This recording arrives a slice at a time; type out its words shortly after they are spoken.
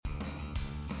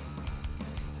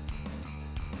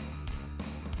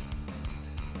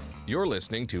You're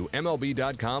listening to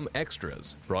MLB.com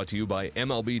Extras, brought to you by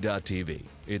MLB.tv.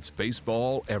 It's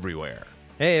baseball everywhere.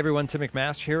 Hey everyone, Tim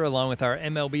McMaster here along with our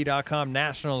MLB.com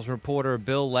Nationals reporter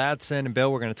Bill Ladson. And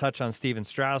Bill, we're going to touch on Stephen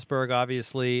Strasburg,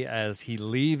 obviously, as he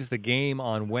leaves the game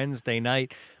on Wednesday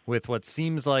night with what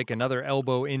seems like another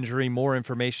elbow injury. More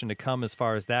information to come as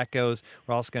far as that goes.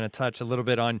 We're also going to touch a little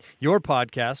bit on your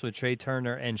podcast with Trey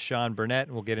Turner and Sean Burnett.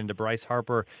 And we'll get into Bryce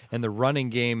Harper and the running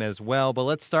game as well. But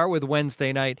let's start with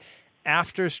Wednesday night.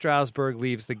 After Strasburg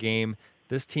leaves the game,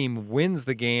 this team wins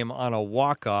the game on a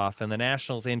walk-off, and the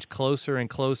Nationals inch closer and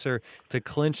closer to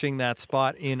clinching that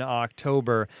spot in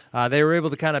October. They were able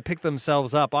to kind of pick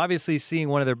themselves up. Obviously, seeing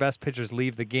one of their best pitchers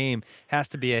leave the game has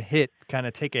to be a hit, kind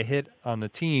of take a hit on the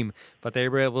team, but they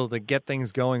were able to get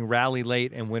things going, rally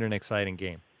late, and win an exciting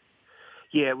game.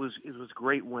 Yeah, it was a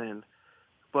great win,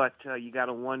 but you got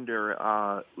to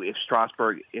wonder if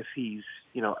Strasburg, if he's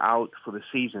out for the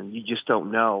season, you just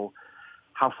don't know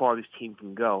how far this team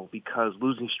can go, because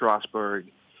losing Strasburg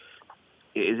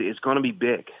is going to be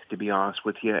big, to be honest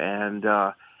with you. And,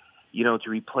 to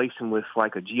replace him with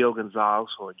like a Gio Gonzalez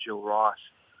or a Joe Ross,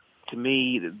 to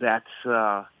me, that's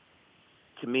not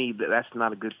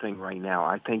a good thing right now.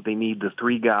 I think they need the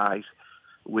three guys,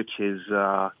 which is,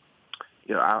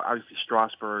 obviously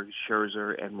Strasburg,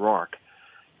 Scherzer, and Rourke.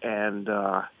 And,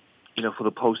 for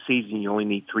the postseason, you only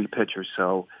need three pitchers.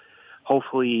 So,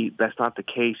 hopefully that's not the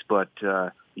case, but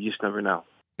you just never know.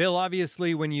 Bill,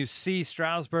 obviously, when you see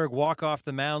Strasburg walk off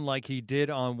the mound like he did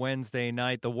on Wednesday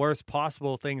night, the worst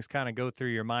possible things kind of go through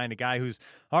your mind. A guy who's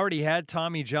already had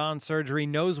Tommy John surgery,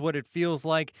 knows what it feels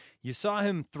like. You saw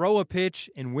him throw a pitch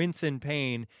and wince in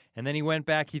pain, and then he went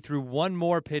back. He threw one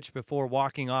more pitch before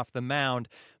walking off the mound.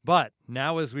 But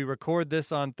now as we record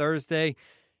this on Thursday,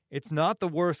 it's not the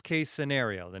worst-case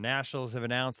scenario. The Nationals have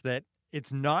announced that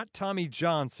it's not Tommy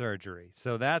John surgery,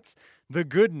 so that's the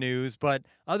good news. But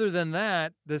other than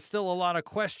that, there's still a lot of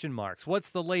question marks. What's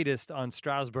the latest on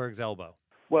Strasburg's elbow?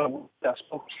 Well, I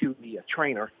spoke to the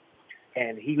trainer,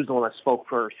 and he was the one that spoke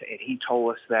first, and he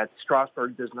told us that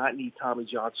Strasburg does not need Tommy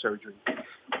John surgery.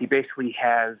 He basically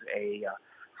has a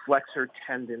flexor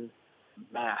tendon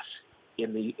mass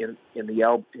in the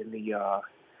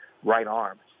right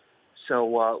arm.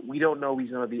 So we don't know if he's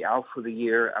going to be out for the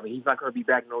year. I mean, he's not going to be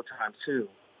back no time soon.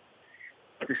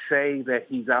 To say that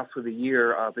he's out for the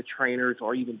year, the trainers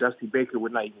or even Dusty Baker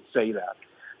would not even say that.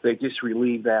 They just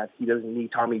relieve that he doesn't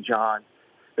need Tommy John.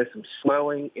 There's some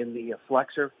swelling in the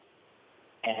flexor,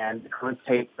 and it's going to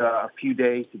take a few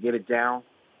days to get it down.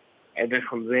 And then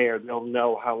from there, they'll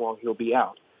know how long he'll be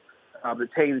out. But to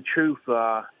tell you the truth,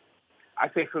 I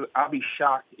think I'll be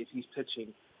shocked if he's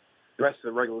pitching the rest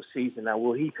of the regular season. Now,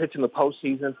 will he pitch in the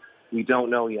postseason? We don't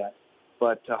know yet.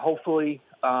 But hopefully,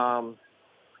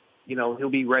 he'll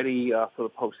be ready for the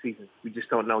postseason. We just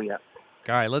don't know yet.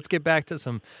 All right, let's get back to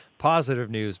some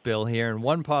positive news, Bill, here. And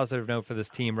one positive note for this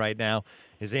team right now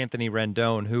is Anthony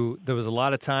Rendon, who there was a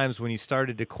lot of times when you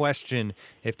started to question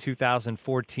if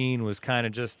 2014 was kind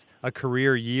of just a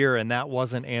career year, and that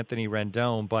wasn't Anthony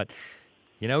Rendon. But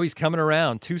he's coming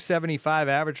around. 275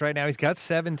 average right now. He's got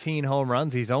 17 home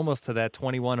runs. He's almost to that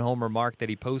 21 homer mark that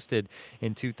he posted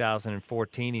in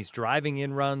 2014. He's driving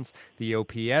in runs. The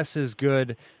OPS is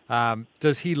good.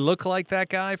 Does he look like that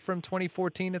guy from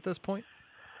 2014 at this point?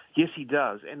 Yes, he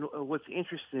does. And what's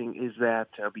interesting is that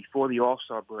before the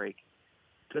All-Star break,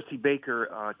 Dusty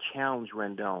Baker challenged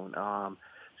Rendon,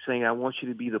 saying, I want you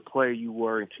to be the player you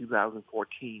were in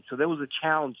 2014. So there was a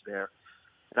challenge there.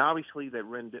 And obviously that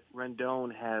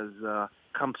Rendon has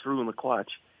come through in the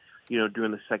clutch,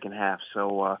 during the second half.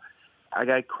 So I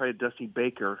got to credit Dusty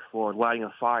Baker for lighting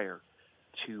a fire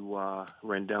to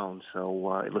Rendon.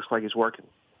 So it looks like it's working.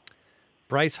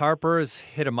 Bryce Harper has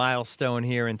hit a milestone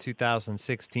here in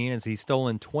 2016 as he's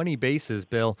stolen 20 bases,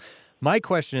 Bill. My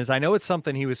question is, I know it's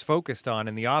something he was focused on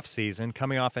in the offseason.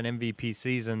 Coming off an MVP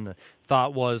season, the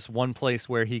thought was one place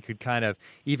where he could kind of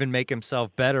even make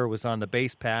himself better was on the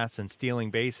base paths and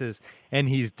stealing bases, and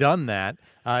he's done that.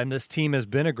 And this team has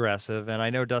been aggressive, and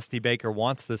I know Dusty Baker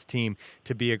wants this team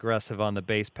to be aggressive on the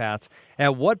base paths.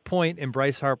 At what point in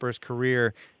Bryce Harper's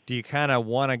career do you kind of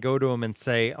want to go to him and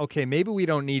say, okay, maybe we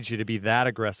don't need you to be that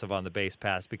aggressive on the base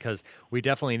paths because we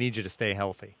definitely need you to stay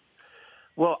healthy?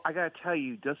 Well, I got to tell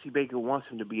you, Dusty Baker wants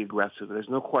him to be aggressive. There's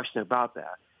no question about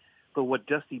that. But what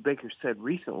Dusty Baker said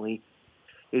recently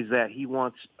is that he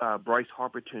wants Bryce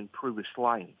Harper to improve his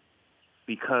sliding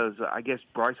because I guess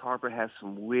Bryce Harper has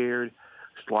some weird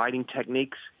sliding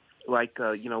techniques. Like,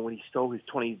 when he stole his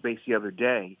 20th base the other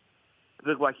day, it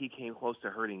looked like he came close to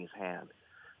hurting his hand.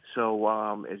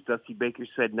 So as Dusty Baker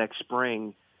said, next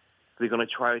spring, they're going to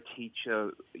try to teach,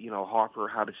 Harper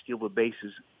how to steal the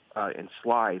bases and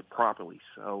slide properly.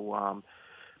 So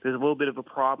there's a little bit of a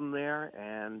problem there,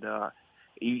 and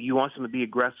you want him to be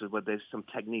aggressive, but there's some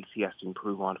techniques he has to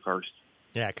improve on first.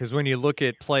 Yeah, because when you look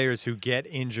at players who get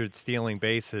injured stealing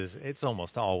bases, it's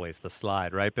almost always the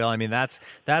slide, right, Bill? I mean, that's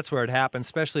where it happens,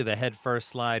 especially the head first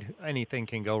slide. Anything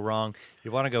can go wrong.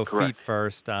 You want to go Correct. feet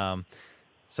first.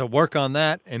 So work on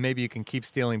that, and maybe you can keep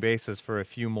stealing bases for a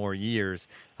few more years.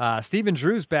 Stephen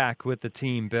Drew's back with the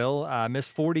team, Bill. Missed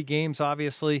 40 games,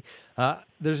 obviously.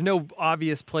 There's no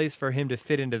obvious place for him to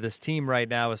fit into this team right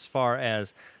now as far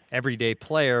as everyday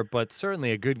player, but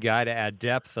certainly a good guy to add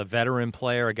depth, a veteran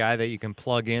player, a guy that you can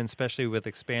plug in, especially with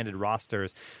expanded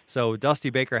rosters. So Dusty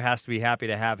Baker has to be happy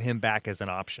to have him back as an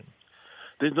option.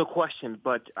 There's no question,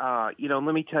 but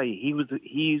let me tell you,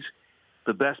 he's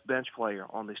the best bench player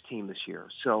on this team this year.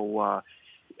 So,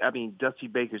 Dusty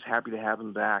Baker's happy to have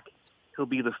him back. He'll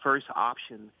be the first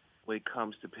option when it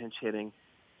comes to pinch hitting.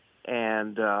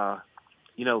 And,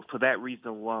 for that reason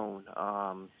alone,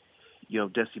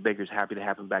 Dusty Baker's happy to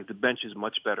have him back. The bench is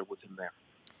much better with him there.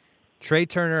 Trey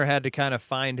Turner had to kind of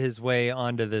find his way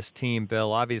onto this team,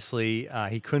 Bill. Obviously,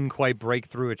 he couldn't quite break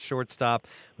through at shortstop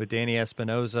with Danny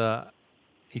Espinosa.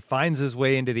 He finds his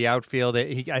way into the outfield.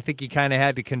 I think he kind of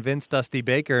had to convince Dusty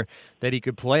Baker that he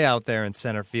could play out there in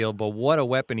center field, but what a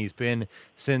weapon he's been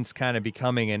since kind of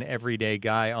becoming an everyday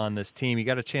guy on this team. You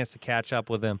got a chance to catch up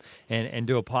with him and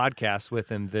do a podcast with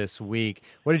him this week.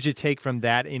 What did you take from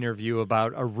that interview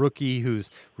about a rookie who's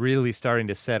really starting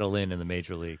to settle in the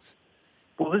major leagues?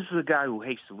 Well, this is a guy who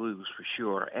hates to lose for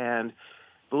sure, and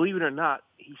believe it or not,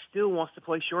 he still wants to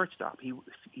play shortstop.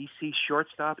 He sees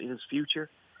shortstop in his future.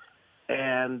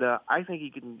 And I think he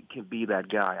can be that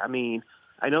guy. I mean,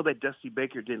 I know that Dusty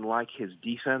Baker didn't like his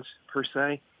defense per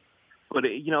se, but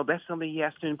that's something he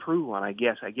has to improve on. I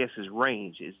guess his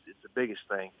range is the biggest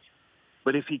thing.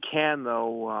 But if he can,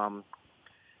 though,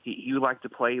 he would like to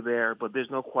play there. But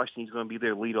there's no question he's going to be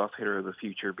their leadoff hitter of the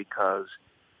future because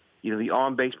the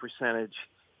on base percentage,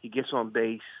 he gets on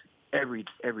base every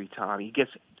time. He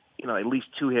gets at least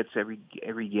 2 hits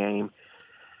every game.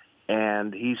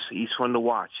 And he's fun to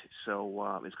watch.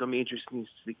 So it's going to be interesting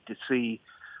to see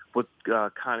what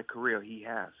kind of career he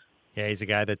has. Yeah, he's a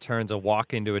guy that turns a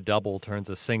walk into a double, turns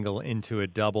a single into a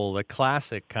double, the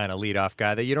classic kind of leadoff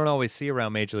guy that you don't always see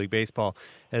around Major League Baseball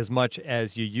as much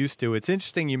as you used to. It's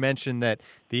interesting you mentioned that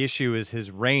the issue is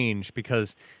his range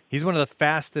because he's one of the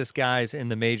fastest guys in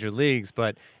the major leagues,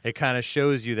 but it kind of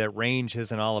shows you that range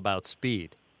isn't all about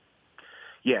speed.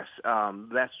 Yes,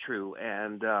 that's true.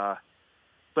 And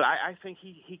but I think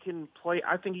he can play.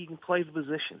 I think he can play the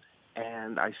position,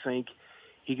 and I think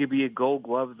he could be a Gold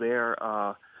Glove there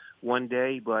one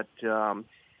day. But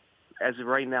as of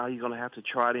right now, he's going to have to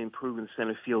try to improve in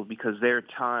center field because there are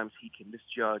times he can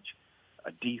misjudge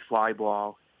a deep fly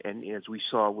ball, and as we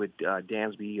saw with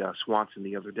Dansby Swanson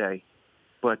the other day.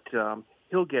 But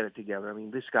he'll get it together. I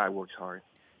mean, this guy works hard.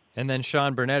 And then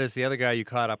Sean Burnett is the other guy you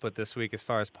caught up with this week as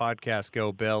far as podcasts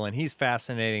go, Bill. And he's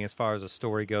fascinating as far as the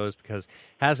story goes because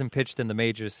hasn't pitched in the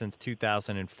majors since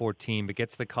 2014, but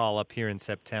gets the call up here in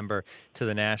September to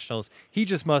the Nationals. He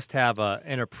just must have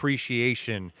an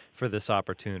appreciation for this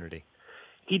opportunity.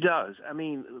 He does.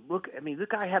 This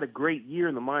guy had a great year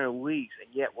in the minor leagues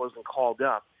and yet wasn't called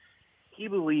up. He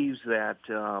believes that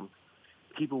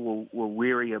people were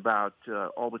weary about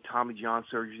all the Tommy John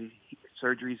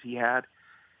surgeries he had.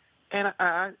 And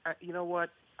I you know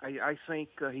what? I think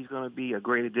he's going to be a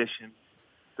great addition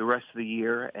the rest of the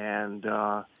year. And,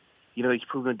 he's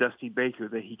proven to Dusty Baker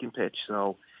that he can pitch.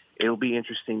 So it'll be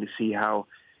interesting to see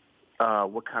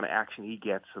what kind of action he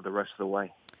gets for the rest of the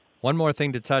way. One more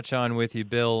thing to touch on with you,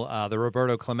 Bill. The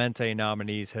Roberto Clemente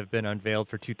nominees have been unveiled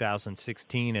for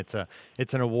 2016. It's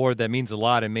an award that means a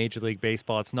lot in Major League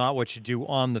Baseball. It's not what you do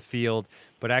on the field,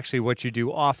 but actually what you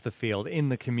do off the field in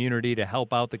the community to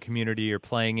help out the community you're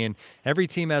playing in. Every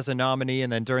team has a nominee,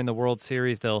 and then during the World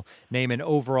Series, they'll name an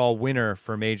overall winner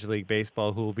for Major League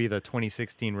Baseball who will be the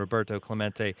 2016 Roberto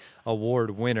Clemente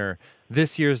Award winner.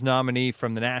 This year's nominee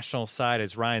from the national side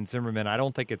is Ryan Zimmerman. I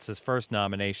don't think it's his first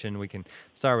nomination. We can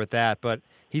start with that. But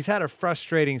he's had a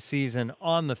frustrating season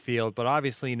on the field, but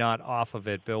obviously not off of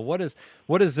it. Bill, what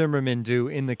does Zimmerman do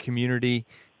in the community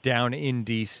down in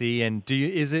D.C.? And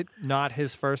is it not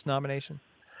his first nomination?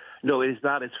 No, it is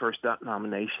not his first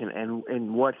nomination.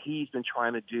 And what he's been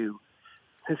trying to do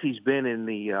since he's been in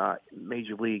the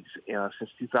major leagues since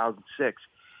 2006,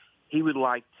 he would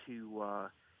like to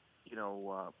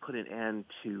put an end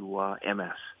to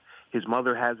MS. His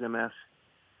mother has MS,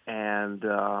 and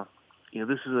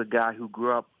this is a guy who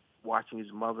grew up watching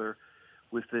his mother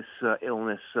with this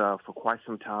illness for quite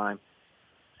some time.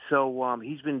 So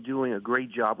he's been doing a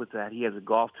great job with that. He has a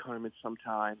golf tournament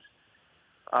sometimes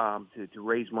to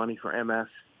raise money for MS.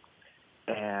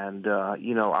 And,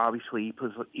 obviously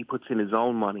he puts in his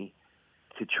own money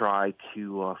to try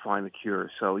to find the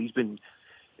cure. So he's been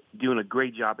doing a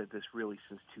great job at this really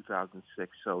since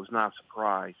 2006. So it's not a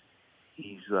surprise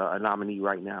he's a nominee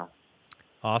right now.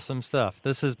 Awesome stuff.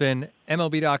 This has been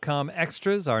MLB.com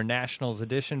Extras, our Nationals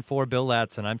edition. For Bill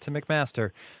Ladson, I'm Tim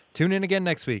McMaster. Tune in again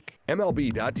next week.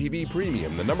 MLB.tv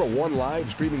Premium, the #1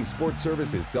 live streaming sports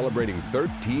service, is celebrating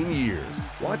 13 years.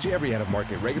 Watch every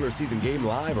out-of-market regular season game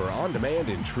live or on demand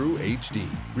in true HD.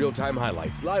 Real-time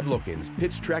highlights, live look-ins,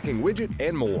 pitch tracking widget,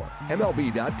 and more.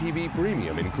 MLB.tv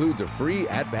Premium includes a free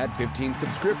At-Bat 15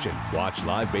 subscription. Watch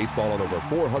live baseball on over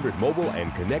 400 mobile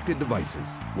and connected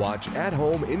devices. Watch at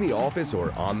home, in the office,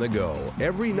 or on the go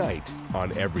every night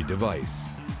on every device.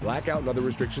 Blackout and other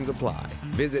restrictions apply.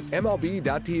 Visit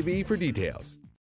MLB.tv for details.